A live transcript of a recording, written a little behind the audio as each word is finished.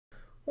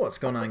What's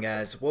going on,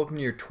 guys? Welcome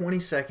to your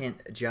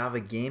 20-second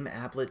Java game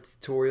applet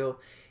tutorial.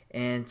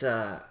 And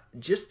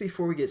just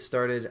before we get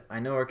started, I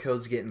know our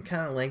code's getting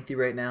kind of lengthy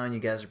right now and you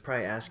guys are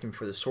probably asking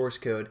for the source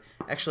code.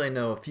 Actually, I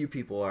know a few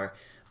people are,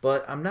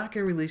 but I'm not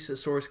going to release the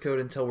source code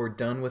until we're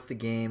done with the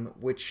game,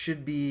 which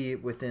should be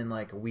within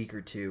like a week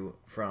or two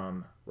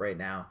from right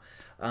now,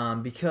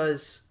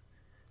 because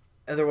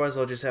otherwise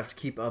I'll just have to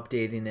keep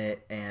updating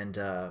it and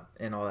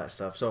all that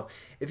stuff. So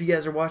if you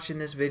guys are watching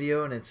this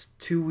video and it's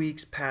 2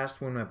 weeks past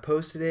when I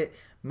posted it,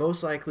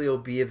 most likely it'll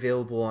be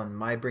available on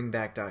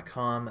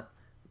mybringback.com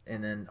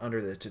and then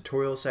under the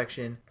tutorial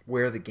section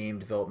where the game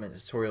development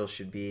tutorial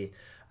should be.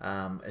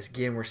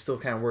 Again, we're still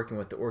kind of working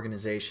with the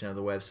organization of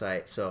the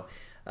website, so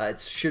it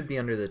should be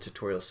under the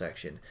tutorial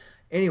section.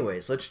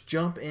 Anyways, let's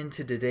jump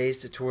into today's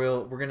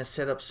tutorial. We're going to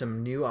set up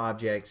some new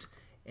objects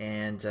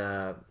and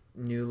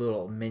new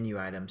little menu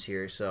items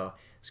here, so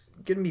it's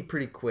gonna be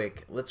pretty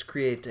quick. Let's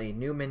create a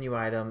new menu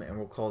item and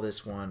we'll call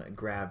this one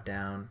grab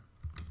down.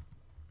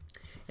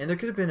 And there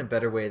could have been a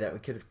better way that we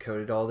could have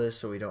coded all this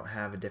so we don't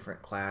have a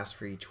different class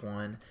for each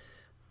one,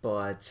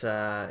 but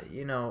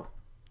you know,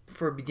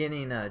 for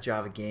beginning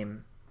Java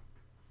game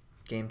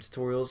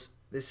tutorials,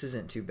 this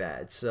isn't too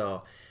bad.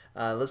 So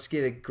let's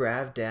get a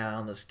grab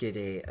down, let's get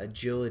a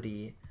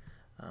agility,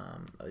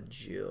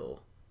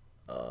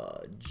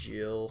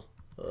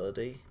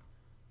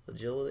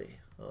 agility.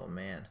 Oh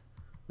man,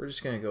 we're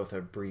just gonna go with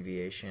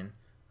abbreviation.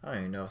 I don't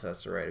even know if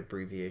that's the right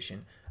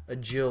abbreviation.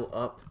 Agil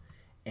up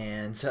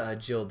and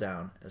agil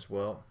down as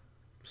well.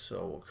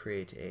 So we'll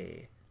create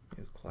a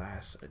new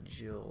class,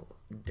 agil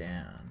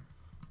down.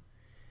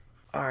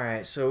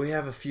 Alright, so we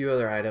have a few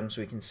other items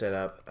we can set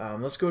up.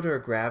 Let's go to our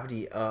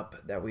gravity up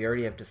that we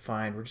already have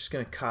defined. We're just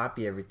gonna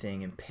copy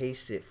everything and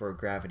paste it for a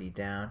gravity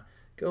down.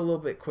 Go a little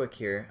bit quick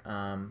here.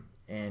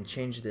 And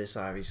change this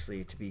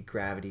obviously to be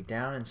gravity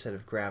down instead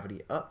of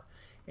gravity up.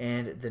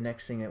 And the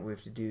next thing that we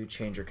have to do,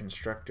 change our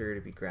constructor to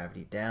be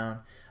gravity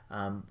down.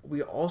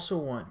 We also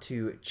want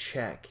to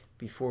check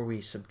before we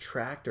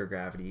subtract our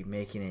gravity,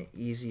 making it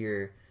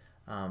easier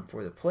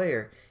for the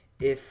player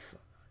if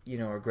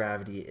our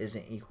gravity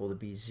isn't equal to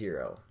be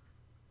 0.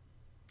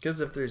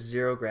 Because if there's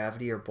 0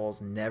 gravity, our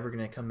ball's never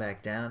going to come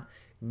back down.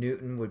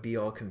 Newton would be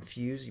all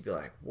confused. He'd be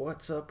like,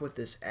 what's up with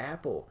this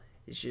apple?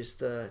 It's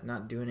just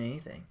not doing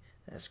anything.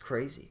 That's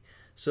crazy.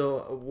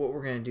 So what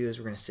we're going to do is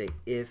we're going to say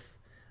if,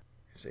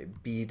 say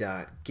b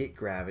dot get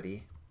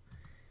gravity.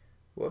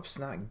 Whoops,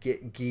 not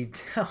get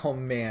oh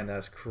man,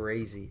 that's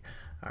crazy.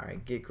 All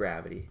right, get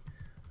gravity.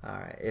 All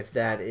right, if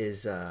that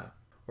is, or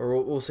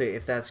we'll say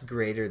if that's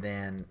greater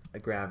than a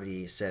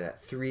gravity set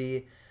at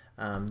 3,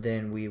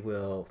 then we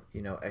will,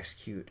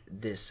 execute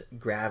this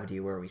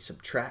gravity where we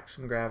subtract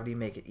some gravity,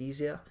 make it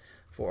easier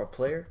for a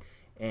player,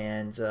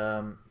 and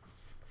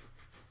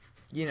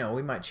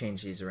we might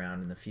change these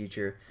around in the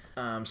future.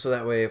 So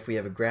that way if we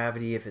have a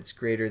gravity, if it's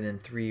greater than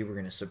 3, we're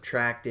going to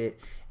subtract it.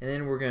 And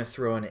then we're going to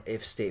throw in an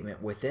if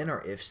statement within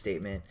our if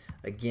statement,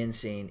 again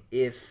saying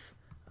if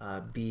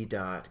b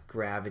dot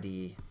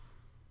gravity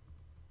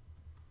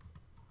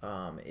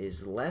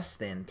is less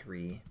than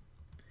 3. And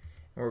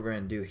what we're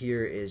going to do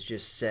here is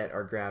just set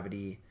our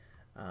gravity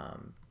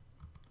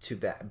to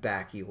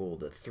back equal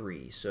to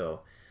 3.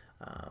 So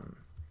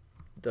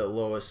the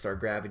lowest our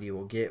gravity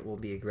will get will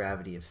be a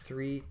gravity of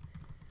 3.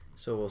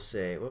 So we'll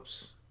say,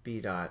 whoops,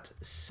 b dot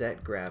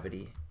set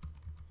gravity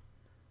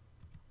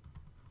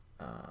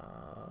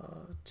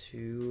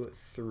to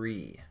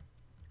 3.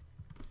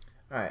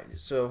 Alright,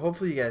 so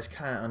hopefully you guys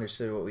kind of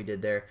understood what we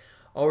did there.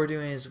 All we're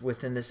doing is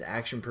within this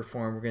action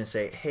perform, we're going to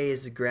say, hey,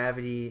 is the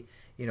gravity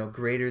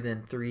greater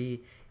than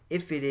 3?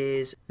 If it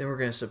is, then we're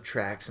going to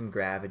subtract some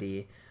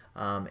gravity.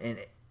 And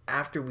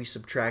after we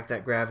subtract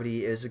that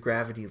gravity, is the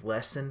gravity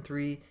less than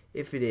 3?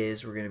 If it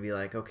is, we're going to be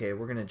like, okay,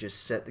 we're going to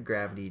just set the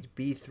gravity to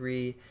be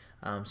 3.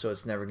 So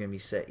it's never going to be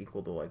set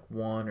equal to like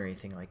 1 or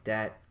anything like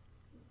that.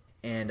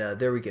 And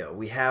there we go.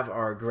 We have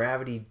our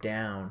gravity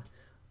down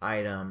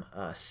item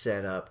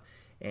set up.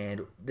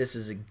 And this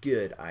is a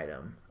good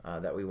item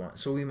that we want.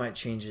 So we might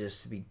change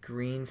this to be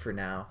green for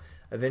now.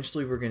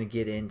 Eventually we're going to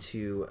get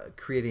into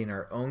creating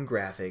our own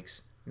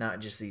graphics, not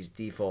just these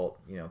default,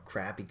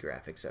 crappy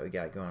graphics that we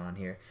got going on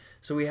here.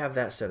 So we have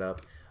that set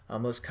up.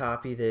 Let's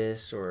copy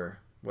this or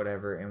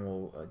whatever, and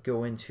we'll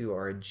go into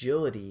our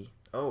agility.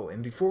 Oh,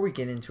 and before we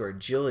get into our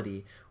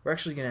agility, we're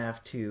actually going to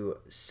have to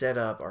set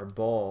up our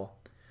ball.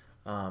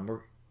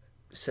 We're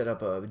set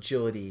up a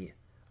agility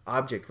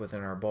object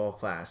within our ball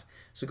class.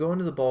 So go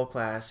into the ball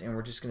class, and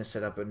we're just going to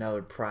set up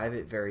another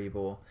private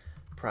variable,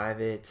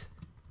 private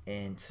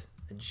int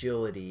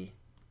agility.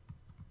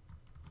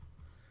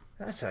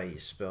 That's how you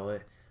spell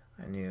it.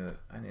 I knew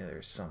there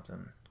was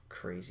something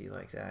crazy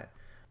like that.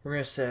 We're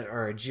going to set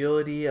our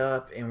agility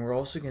up, and we're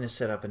also going to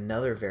set up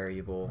another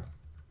variable,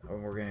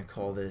 and we're going to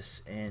call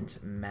this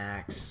int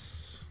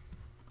max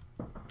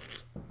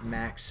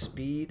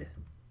speed.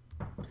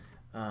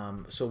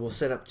 So we'll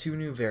set up 2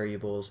 new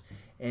variables,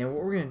 and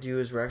what we're going to do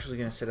is we're actually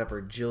going to set up our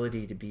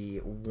agility to be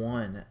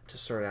 1 to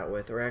start out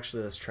with, or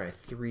actually let's try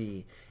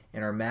 3,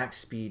 and our max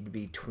speed to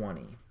be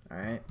 20.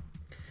 Alright.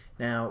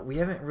 Now, we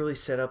haven't really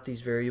set up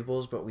these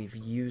variables, but we've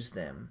used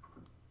them.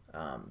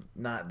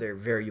 Not their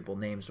variable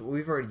names, but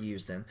we've already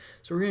used them.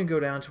 So we're going to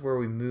go down to where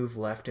we move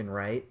left and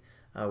right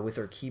with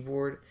our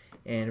keyboard.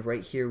 And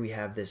right here we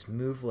have this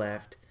move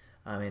left.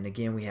 And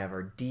again, we have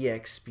our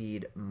DX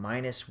speed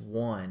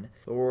 -1.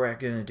 But what we're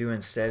going to do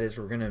instead is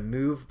we're going to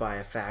move by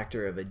a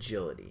factor of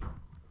agility.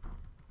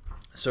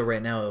 So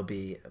right now it'll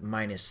be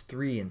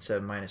 -3 instead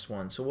of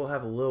 -1. So we'll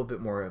have a little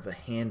bit more of a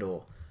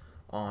handle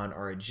on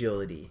our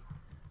agility.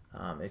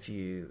 If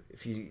you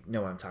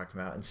know what I'm talking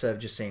about. Instead of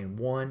just saying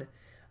 1,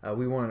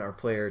 we want our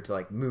player to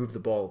like move the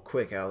ball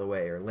quick out of the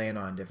way or land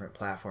on a different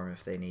platform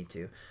if they need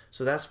to.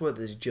 So that's what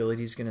the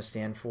agility is going to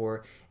stand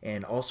for.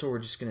 And also we're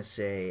just going to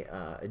say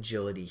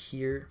agility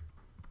here.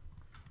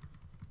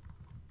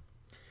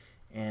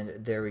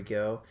 And there we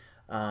go.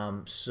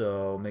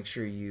 So make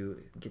sure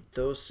you get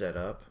those set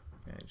up.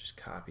 Just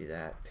copy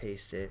that,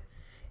 paste it.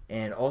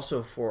 And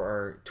also for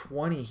our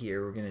 20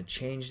 here, we're going to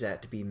change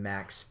that to be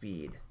max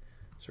speed.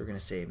 So we're going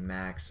to say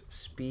max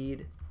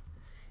speed.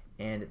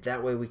 And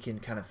that way we can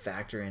kind of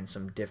factor in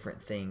some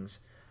different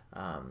things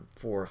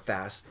for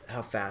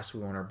how fast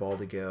we want our ball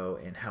to go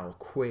and how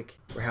quick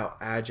or how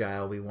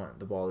agile we want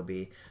the ball to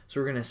be.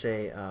 So we're going to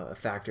say a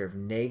factor of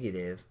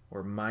negative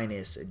or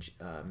minus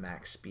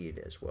max speed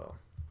as well.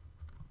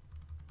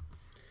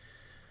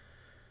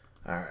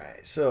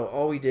 Alright, so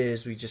all we did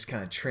is we just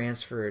kind of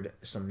transferred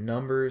some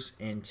numbers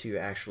into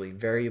actually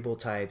variable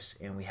types,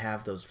 and we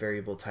have those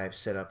variable types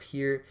set up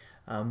here.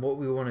 What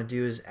we want to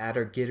do is add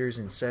our getters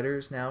and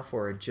setters now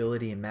for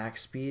agility and max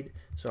speed.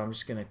 So I'm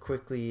just going to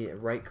quickly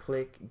right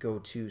click, go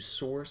to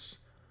source,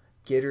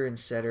 getter and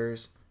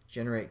setters,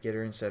 generate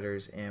getter and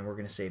setters, and we're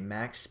going to say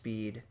max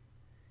speed,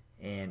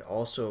 and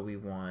also we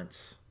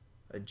want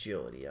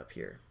agility up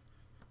here.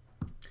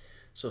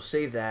 So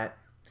save that.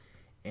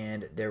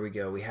 And there we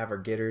go. We have our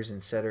getters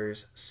and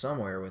setters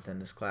somewhere within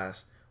this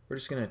class. We're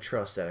just going to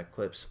trust that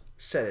Eclipse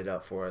set it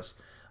up for us.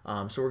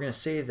 So we're going to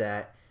save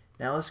that.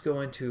 Now let's go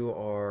into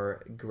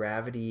our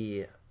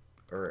gravity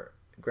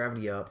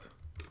up.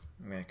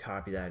 I'm going to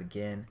copy that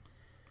again.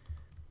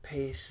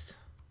 Paste.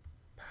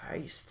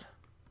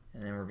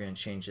 And then we're going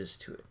to change this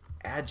to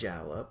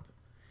agile up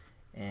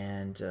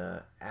and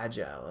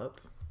agile up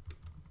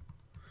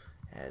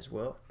as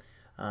well.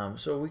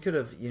 So we could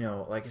have,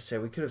 like I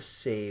said, we could have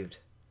saved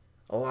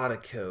a lot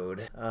of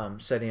code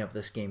setting up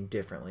this game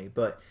differently,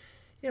 but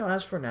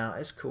as for now,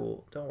 it's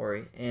cool, don't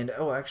worry. And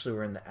actually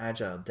we're in the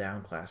agile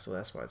down class, so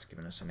that's why it's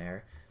giving us an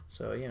error.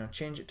 So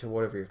change it to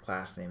whatever your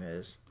class name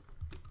is,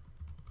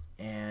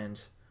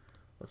 and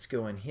let's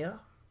go in here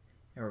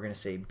and we're going to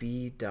say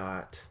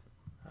b.set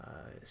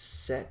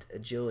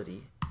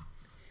agility,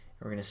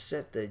 and we're going to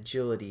set the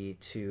agility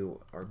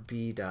to our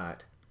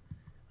b.get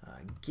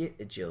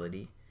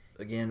agility.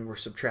 Again, we're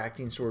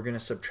subtracting, so we're going to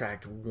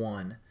subtract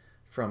 1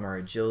 from our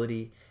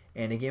agility.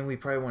 And again, we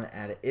probably want to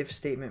add an if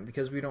statement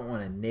because we don't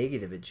want a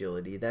negative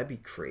agility. That'd be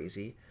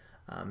crazy,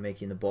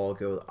 making the ball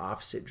go the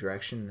opposite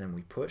direction than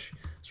we push.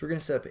 So we're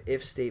going to set up an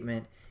if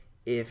statement,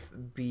 if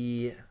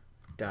b.get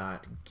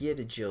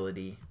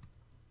agility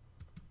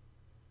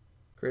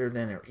greater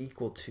than or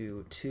equal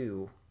to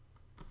 2,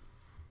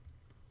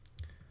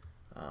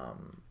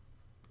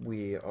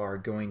 we are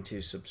going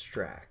to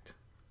subtract.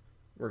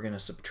 We're going to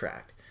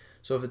subtract.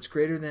 So if it's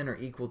greater than or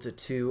equal to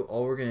 2,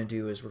 all we're going to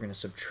do is we're going to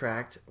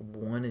subtract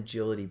 1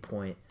 agility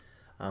point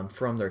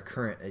from their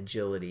current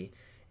agility.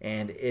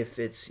 And if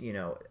it's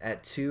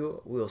at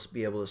 2, we'll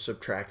be able to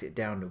subtract it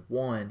down to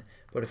 1.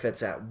 But if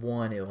it's at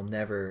 1, it will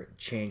never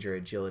change our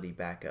agility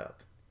back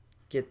up.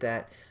 Get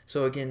that?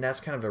 So again, that's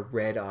kind of a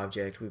red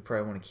object. We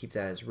probably want to keep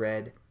that as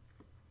red.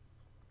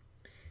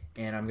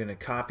 And I'm going to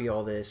copy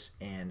all this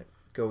and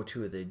go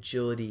to the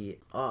agility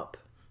up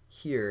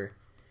here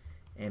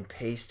and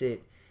paste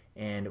it.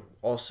 And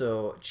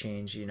also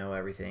change,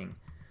 everything.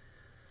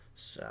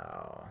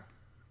 So,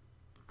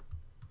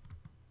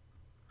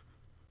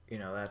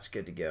 that's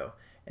good to go.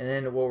 And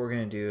then what we're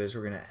going to do is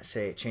we're going to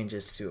say it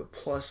changes to a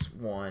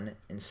 +1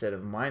 instead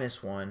of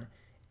 -1.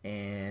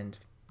 And,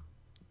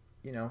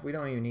 we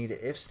don't even need an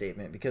if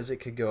statement because it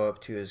could go up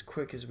to as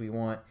quick as we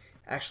want.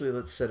 Actually,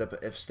 let's set up an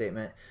if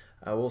statement.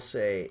 We'll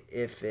say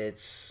if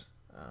it's,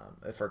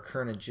 if our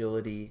current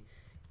agility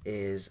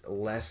is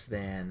less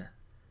than,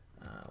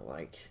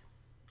 like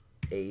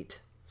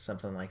 8,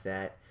 something like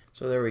that.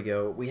 So there we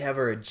go. We have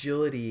our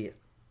agility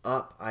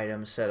up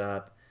item set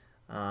up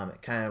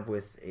kind of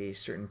with a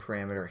certain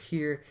parameter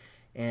here,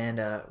 and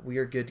we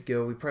are good to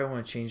go. We probably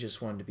want to change this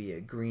one to be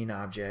a green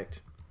object,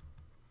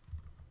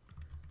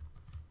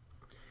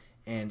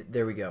 and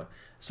there we go.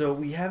 So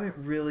we haven't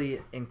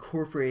really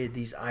incorporated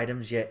these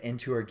items yet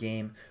into our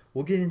game.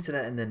 We'll get into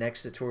that in the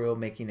next tutorial,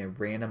 making a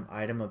random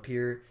item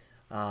appear,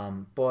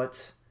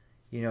 but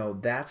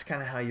that's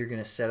kind of how you're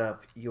going to set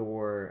up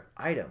your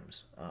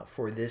items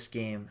for this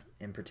game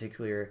in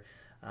particular.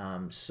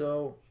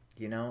 So,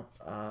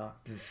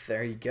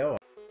 there you go.